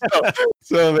 Okay,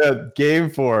 so man, game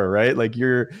 4, right? Like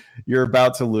you're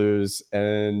about to lose,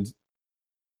 and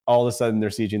all of a sudden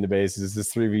they're sieging the base. It's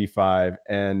this 3v5,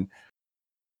 and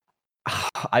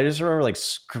I just remember like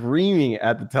screaming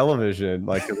at the television,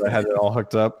 like because I had it all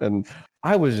hooked up, and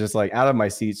I was just like out of my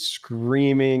seat,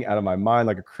 screaming out of my mind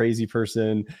like a crazy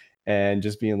person, and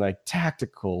just being like,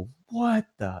 tactical, what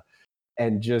the?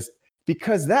 And just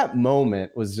because that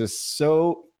moment was just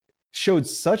showed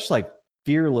such like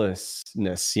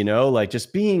fearlessness, like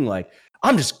just being like,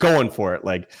 I'm just going for it.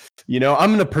 Like, I'm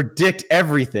going to predict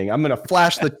everything. I'm going to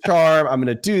flash the charm. I'm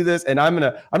going to do this, and I'm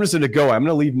just going to go. I'm going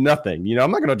to leave nothing. I'm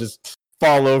not going to just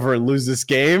fall over and lose this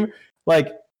game.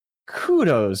 Like,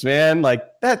 kudos, man. Like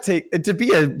to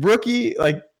be a rookie,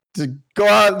 like to go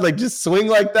out, like just swing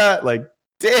like that. Like,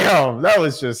 damn, that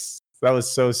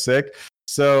was so sick.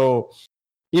 So,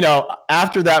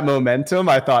 after that momentum,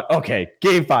 I thought, okay,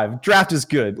 game 5, draft is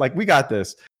good. Like we got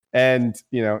this. And,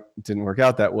 it didn't work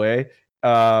out that way.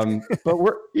 But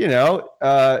we're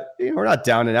not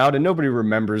down and out, and nobody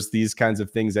remembers these kinds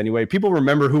of things anyway. People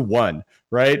remember who won,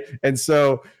 right? And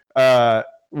so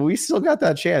we still got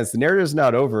that chance. The narrative's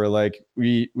not over. Like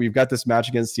we've got this match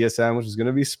against TSM, which is going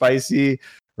to be spicy,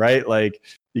 right? Like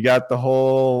you got the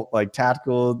whole like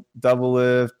tactical double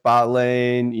lift bot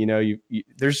lane.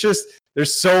 There's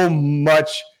so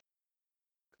much.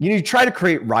 You try to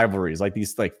create rivalries, like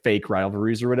these like fake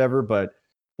rivalries or whatever, but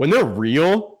when they're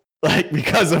real, like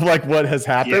because of like what has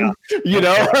happened, you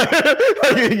don't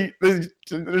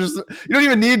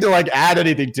even need to like add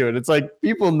anything to it. It's like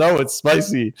people know it's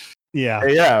spicy. Yeah.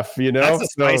 AF, That's a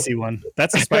spicy one.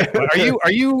 That's a spicy one.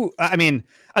 Are you, I mean,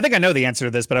 I think I know the answer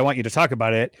to this, but I want you to talk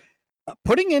about it.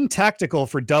 Putting in tactical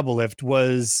for double lift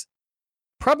was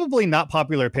probably not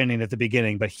popular opinion at the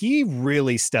beginning, but he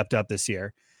really stepped up this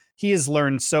year. He has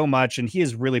learned so much, and he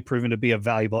has really proven to be a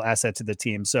valuable asset to the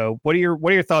team. So what are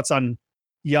your thoughts on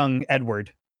young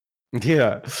Edward?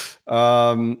 Yeah.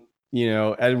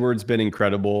 Edward's been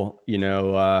incredible.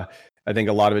 I think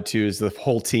a lot of it too is the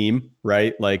whole team,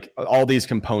 right? Like all these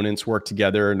components work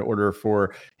together in order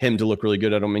for him to look really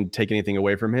good. I don't mean to take anything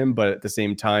away from him, but at the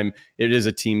same time, it is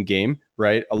a team game,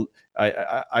 right?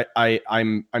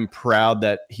 I'm proud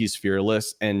that he's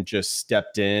fearless and just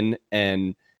stepped in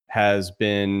and has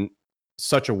been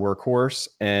such a workhorse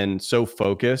and so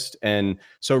focused and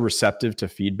so receptive to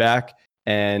feedback,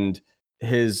 and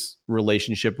his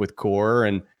relationship with Core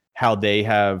and how they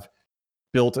have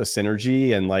built a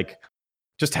synergy and like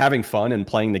just having fun and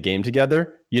playing the game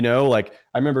together. Like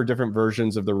I remember different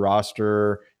versions of the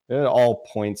roster at all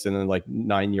points in the like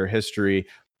 9-year history.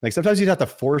 Like sometimes you'd have to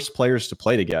force players to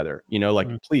play together, like,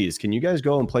 please, can you guys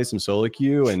go and play some solo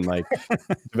queue and like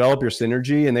develop your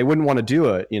synergy? And they wouldn't want to do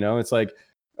it. It's like,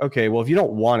 okay, well, if you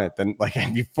don't want it, then like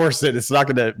if you force it, it's not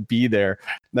going to be there.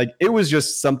 Like it was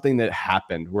just something that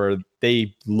happened where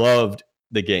they loved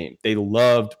the game. They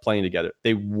loved playing together.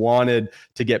 They wanted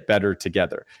to get better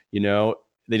together.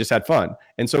 They just had fun.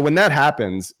 And so when that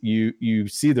happens, you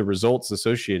see the results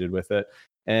associated with it.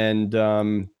 And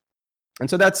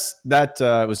so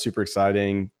that was super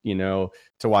exciting, to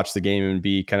watch the game and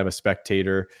be kind of a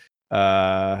spectator,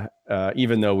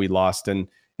 even though we lost. And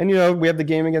we have the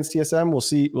game against TSM.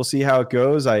 We'll see how it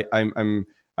goes. I'm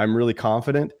really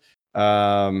confident,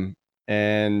 and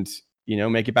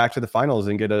make it back to the finals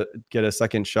and get a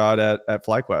second shot at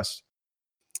FlyQuest.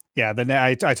 Yeah,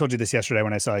 I told you this yesterday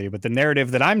when I saw you, but the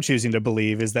narrative that I'm choosing to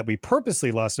believe is that we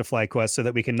purposely lost to FlyQuest so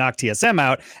that we can knock TSM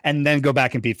out and then go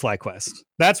back and beat FlyQuest.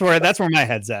 That's where my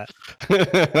head's at.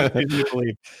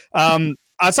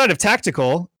 Outside of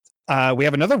tactical, we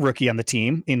have another rookie on the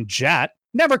team in Jat.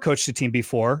 Never coached a team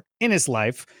before in his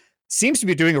life. Seems to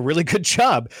be doing a really good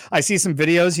job. I see some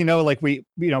videos, like we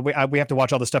have to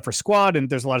watch all the stuff for squad, and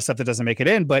there's a lot of stuff that doesn't make it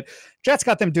in, but Jat's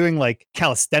got them doing like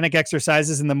calisthenic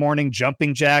exercises in the morning,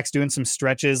 jumping jacks, doing some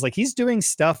stretches. Like he's doing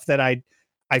stuff that I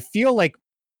feel like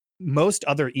most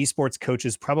other esports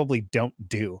coaches probably don't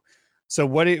do. So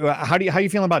how are you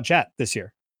feeling about Jat this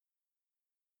year?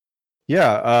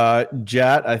 Yeah,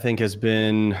 Jat, I think, has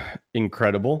been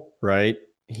incredible, right?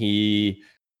 He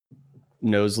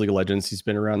knows League of Legends. He's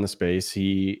been around the space.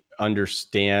 He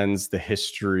understands the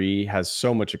history, has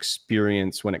so much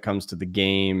experience when it comes to the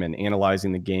game and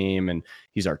analyzing the game. And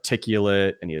he's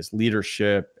articulate and he has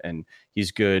leadership and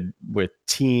he's good with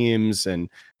teams and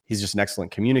he's just an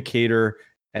excellent communicator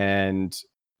and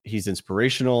he's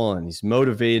inspirational and he's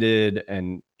motivated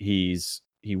and he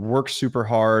works super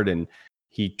hard and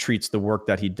he treats the work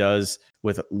that he does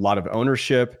with a lot of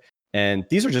ownership. And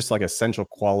these are just like essential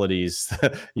qualities,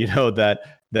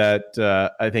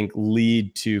 that I think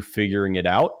lead to figuring it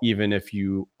out, even if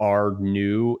you are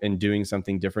new and doing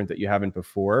something different that you haven't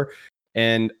before.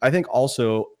 And I think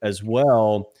also as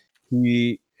well,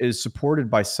 he is supported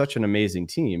by such an amazing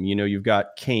team. You've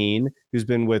got Kane, who's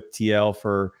been with TL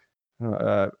for,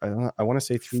 I want to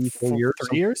say 3-4 years.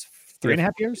 3 years?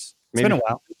 3.5 years? It's been a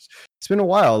while. It's been a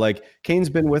while. Like Kane's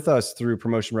been with us through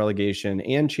promotion, relegation,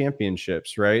 and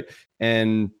championships, right?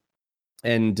 And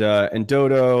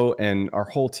Dodo and our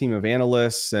whole team of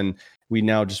analysts, and we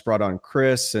now just brought on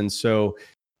Chris. And so,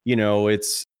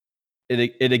 it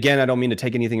again. I don't mean to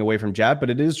take anything away from Jat, but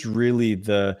it is really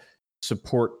the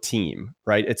support team,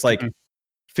 right? It's like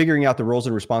figuring out the roles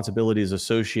and responsibilities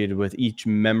associated with each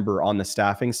member on the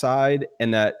staffing side,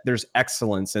 and that there's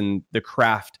excellence in the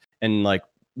craft and like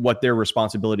what their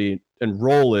responsibility and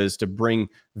role is to bring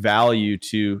value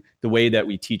to the way that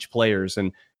we teach players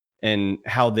and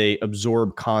how they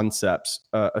absorb concepts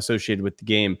associated with the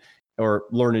game or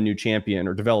learn a new champion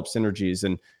or develop synergies.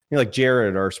 And like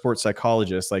Jared, our sports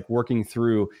psychologist, like working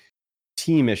through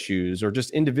team issues or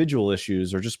just individual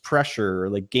issues or just pressure or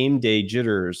like game day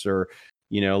jitters or,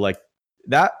 like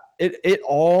that, it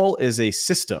all is a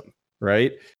system,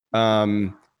 right?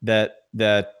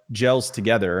 That gels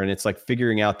together, and it's like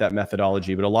figuring out that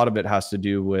methodology, but a lot of it has to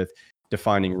do with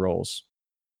defining roles,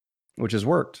 which has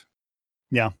worked.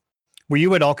 Yeah. Were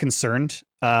you at all concerned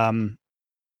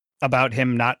about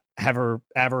him not ever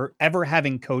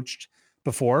having coached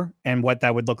before and what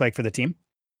that would look like for the team?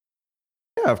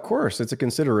 Yeah, of course. It's a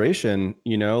consideration,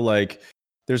 like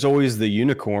there's always the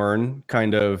unicorn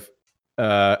kind of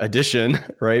addition,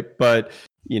 right? But,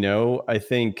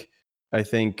 I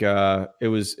think it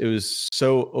was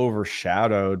so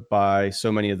overshadowed by so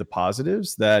many of the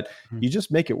positives that you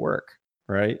just make it work,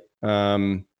 right?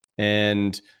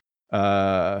 And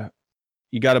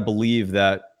you got to believe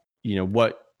that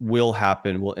what will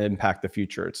happen will impact the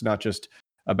future. It's not just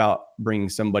about bringing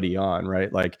somebody on,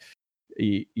 right? Like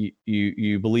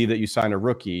you believe that you sign a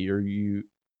rookie or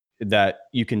that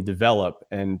you can develop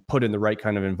and put in the right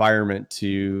kind of environment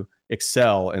to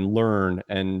excel and learn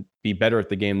and be better at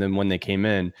the game than when they came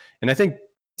in. And I think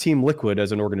Team Liquid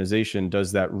as an organization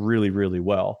does that really, really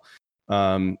well.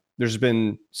 There's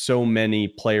been so many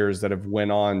players that have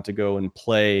went on to go and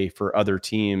play for other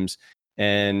teams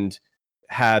and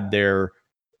had their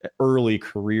early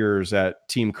careers at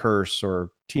Team Curse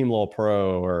or Team LoL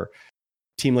Pro or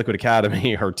Team Liquid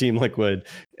Academy or Team Liquid.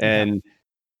 And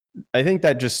I think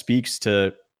that just speaks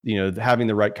to having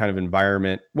the right kind of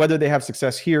environment, whether they have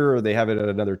success here or they have it at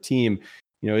another team,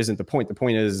 isn't the point. The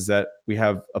point is that we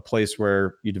have a place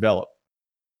where you develop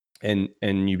and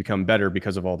you become better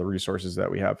because of all the resources that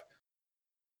we have.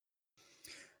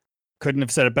 Couldn't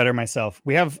have said it better myself.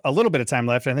 We have a little bit of time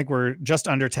left. I think we're just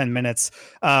under 10 minutes.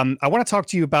 I want to talk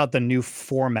to you about the new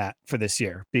format for this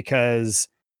year, because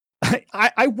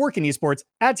I work in esports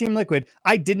at Team Liquid.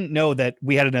 I didn't know that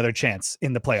we had another chance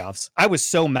in the playoffs. I was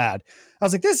so mad. I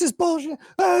was like, this is bullshit.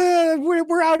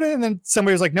 We're out. And then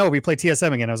somebody was like, no, we play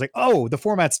TSM again. I was like, oh, the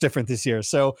format's different this year.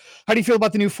 So how do you feel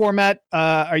about the new format?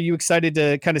 Are you excited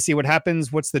to kind of see what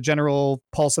happens? What's the general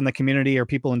pulse in the community? Are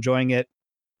people enjoying it?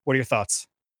 What are your thoughts?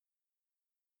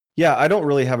 Yeah, I don't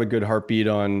really have a good heartbeat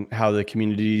on how the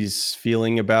community's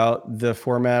feeling about the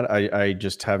format. I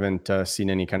just haven't seen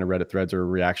any kind of Reddit threads or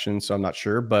reactions, so I'm not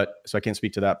sure. But so I can't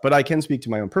speak to that. But I can speak to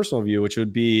my own personal view, which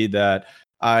would be that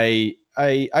I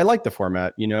like the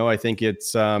format. You know, I think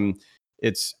it's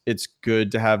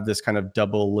good to have this kind of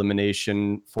double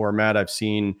elimination format. I've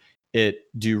seen it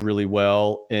do really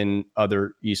well in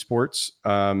other esports.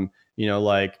 You know,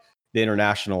 like the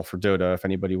international for Dota. If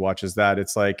anybody watches that,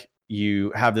 it's like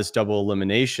you have this double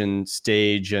elimination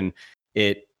stage and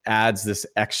it adds this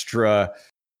extra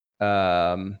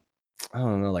I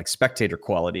don't know, like spectator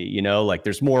quality, you know, like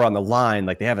there's more on the line,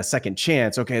 like they have a second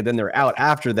chance. Okay, then they're out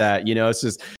after that, you know. It's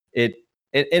just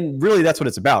and really that's what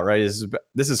it's about, right?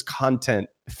 This is content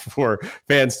for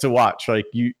fans to watch. Like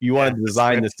you want to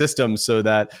design the system so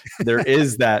that there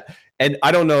is that. And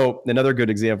I don't know, another good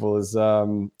example is I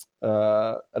don't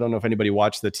know if anybody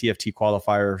watched the TFT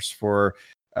qualifiers for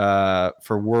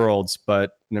Worlds,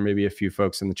 but there may be a few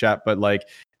folks in the chat, but like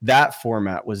that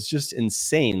format was just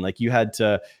insane. Like you had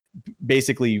to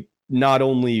basically not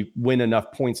only win enough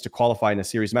points to qualify in a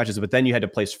series of matches, but then you had to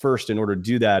place first in order to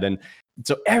do that. And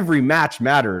so every match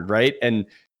mattered, right? And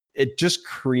it just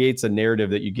creates a narrative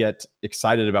that you get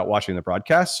excited about watching the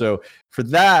broadcast. So for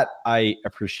that, I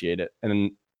appreciate it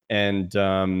and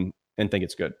think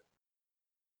it's good.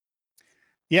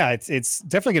 Yeah, it's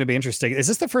definitely going to be interesting. Is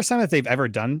this the first time that they've ever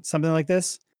done something like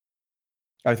this?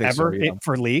 I think ever so, yeah.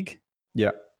 For League?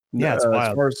 Yeah. Yeah, it's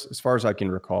wild. As far as I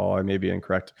can recall, I may be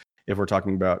incorrect if we're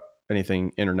talking about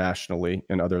anything internationally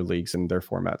in other leagues and their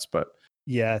formats, but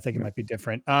yeah, I think it might be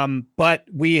different. But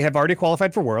we have already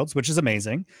qualified for Worlds, which is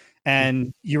amazing.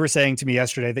 And you were saying to me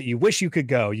yesterday that you wish you could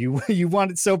go. You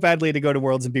wanted so badly to go to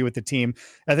Worlds and be with the team.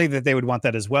 I think that they would want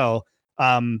that as well.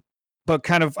 But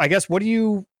kind of, I guess, what are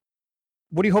you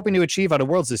hoping to achieve out of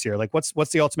Worlds this year? Like,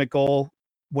 what's the ultimate goal?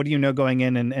 What do you know going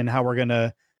in and how we're going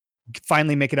to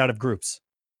finally make it out of groups?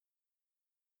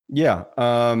 Yeah.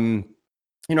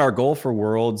 Our goal for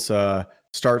Worlds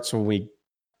starts when we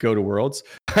go to Worlds.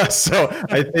 So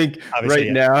I think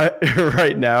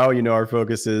right now, you know, our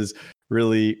focus is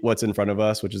really what's in front of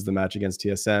us, which is the match against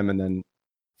TSM and then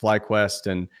FlyQuest.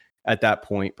 And at that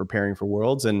point, preparing for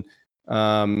Worlds. And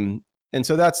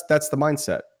so that's the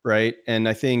mindset, right? And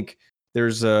I think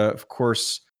there's of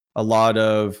course a lot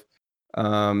of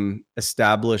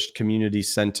established community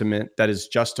sentiment that is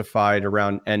justified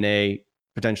around NA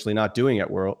potentially not doing it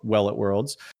well at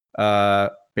Worlds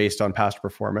based on past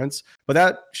performance, but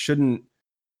that shouldn't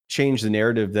change the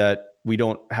narrative that we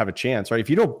don't have a chance, right? If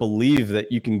you don't believe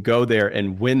that you can go there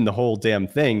and win the whole damn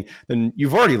thing, then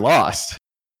you've already lost,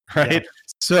 right? Yeah.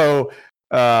 So,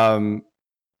 and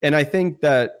I think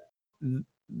that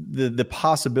the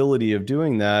possibility of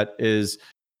doing that is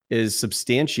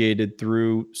substantiated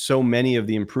through so many of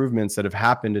the improvements that have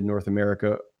happened in North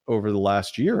America over the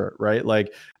last year, right?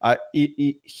 Like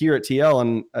here at TL,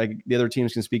 and the other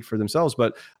teams can speak for themselves,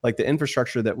 but like the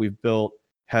infrastructure that we've built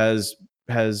has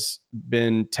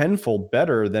been tenfold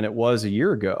better than it was a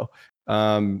year ago.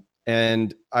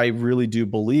 And I really do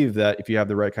believe that if you have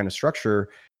the right kind of structure,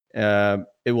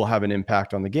 it will have an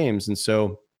impact on the games. And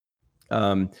so,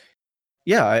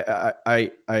 yeah,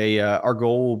 our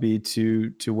goal will be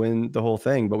to win the whole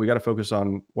thing, but we got to focus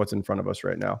on what's in front of us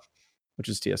right now, which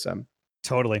is TSM.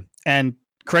 Totally. And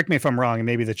correct me if I'm wrong, and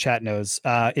maybe the chat knows.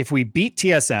 If we beat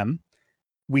TSM,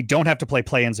 we don't have to play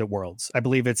play-ins at Worlds. I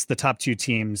believe it's the top 2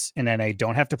 teams in NA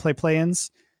don't have to play play-ins,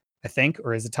 I think,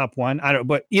 or is it top 1? I don't.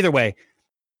 But either way,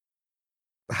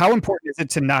 how important is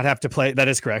it to not have to play? That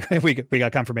is correct. we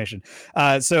got confirmation.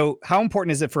 So how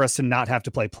important is it for us to not have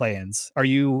to play play-ins? Are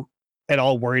you at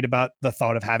all worried about the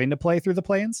thought of having to play through the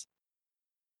play-ins?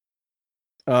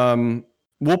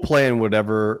 We'll play in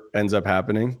whatever ends up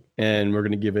happening, and we're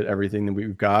going to give it everything that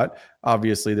we've got.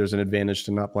 Obviously, there's an advantage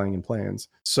to not playing in play-ins,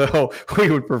 so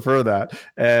we would prefer that.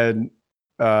 And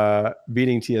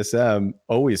beating TSM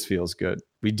always feels good.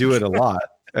 We do it a lot.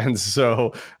 And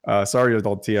so, sorry to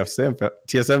all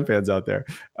TSM fans out there.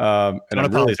 And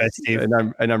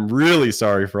I'm really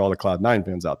sorry for all the Cloud9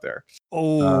 fans out there.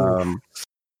 Oh,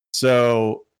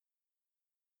 so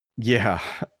yeah.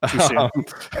 Too soon.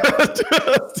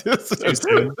 Too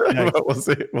soon.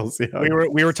 We'll see.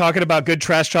 We were talking about good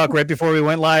trash talk right before we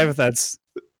went live. That's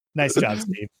Nice job,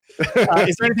 Steve.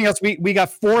 Is there anything else? We got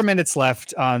 4 minutes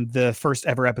left on the first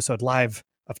ever episode live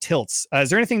of Tilts. Is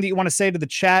there anything that you want to say to the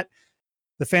chat,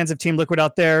 the fans of Team Liquid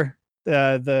out there,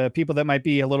 the people that might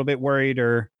be a little bit worried,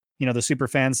 or the super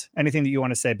fans? Anything that you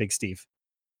want to say, Big Steve?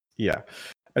 Yeah,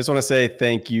 I just want to say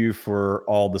thank you for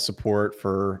all the support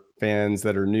for fans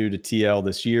that are new to TL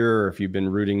this year, or if you've been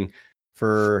rooting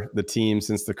for the team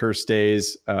since the Curse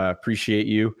days. Appreciate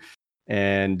you,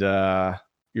 and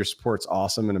your support's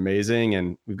awesome and amazing,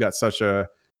 and we've got such a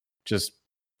just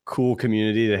cool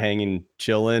community to hang and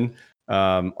chill in.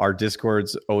 Our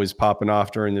Discord's always popping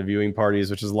off during the viewing parties,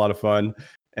 which is a lot of fun,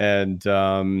 and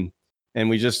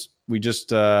we just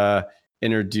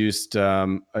introduced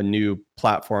a new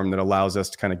platform that allows us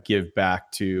to kind of give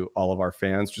back to all of our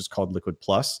fans, just called Liquid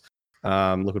Plus,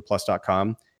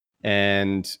 liquidplus.com,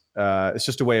 and it's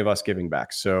just a way of us giving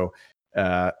back. So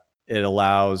it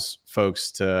allows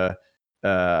folks to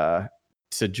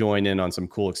join in on some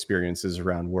cool experiences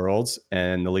around Worlds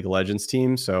and the League of Legends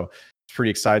team. So it's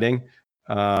pretty exciting.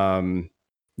 That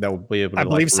will be able to, I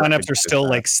believe signups are still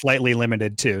like slightly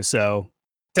limited too. So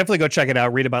definitely go check it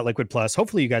out. Read about Liquid Plus.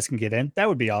 Hopefully you guys can get in. That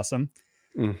would be awesome.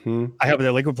 Mm-hmm. I hope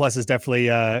that Liquid Plus is definitely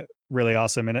really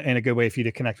awesome and a good way for you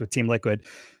to connect with Team Liquid.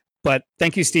 But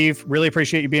thank you, Steve. Really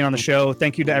appreciate you being on the show.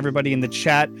 Thank you to everybody in the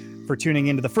chat for tuning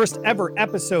into the first ever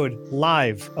episode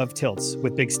live of Tilts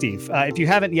with Big Steve. If you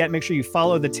haven't yet, make sure you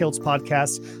follow the Tilts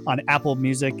podcast on Apple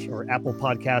Music or Apple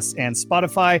Podcasts and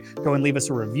Spotify. Go and leave us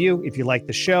a review if you like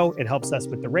the show. It helps us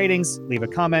with the ratings. Leave a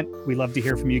comment. We love to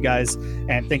hear from you guys.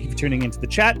 And thank you for tuning into the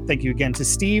chat. Thank you again to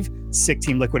Steve. Sick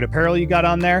Team Liquid apparel you got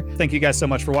on there. Thank you guys so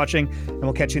much for watching, and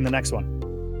we'll catch you in the next one.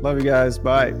 Love you guys.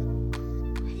 Bye.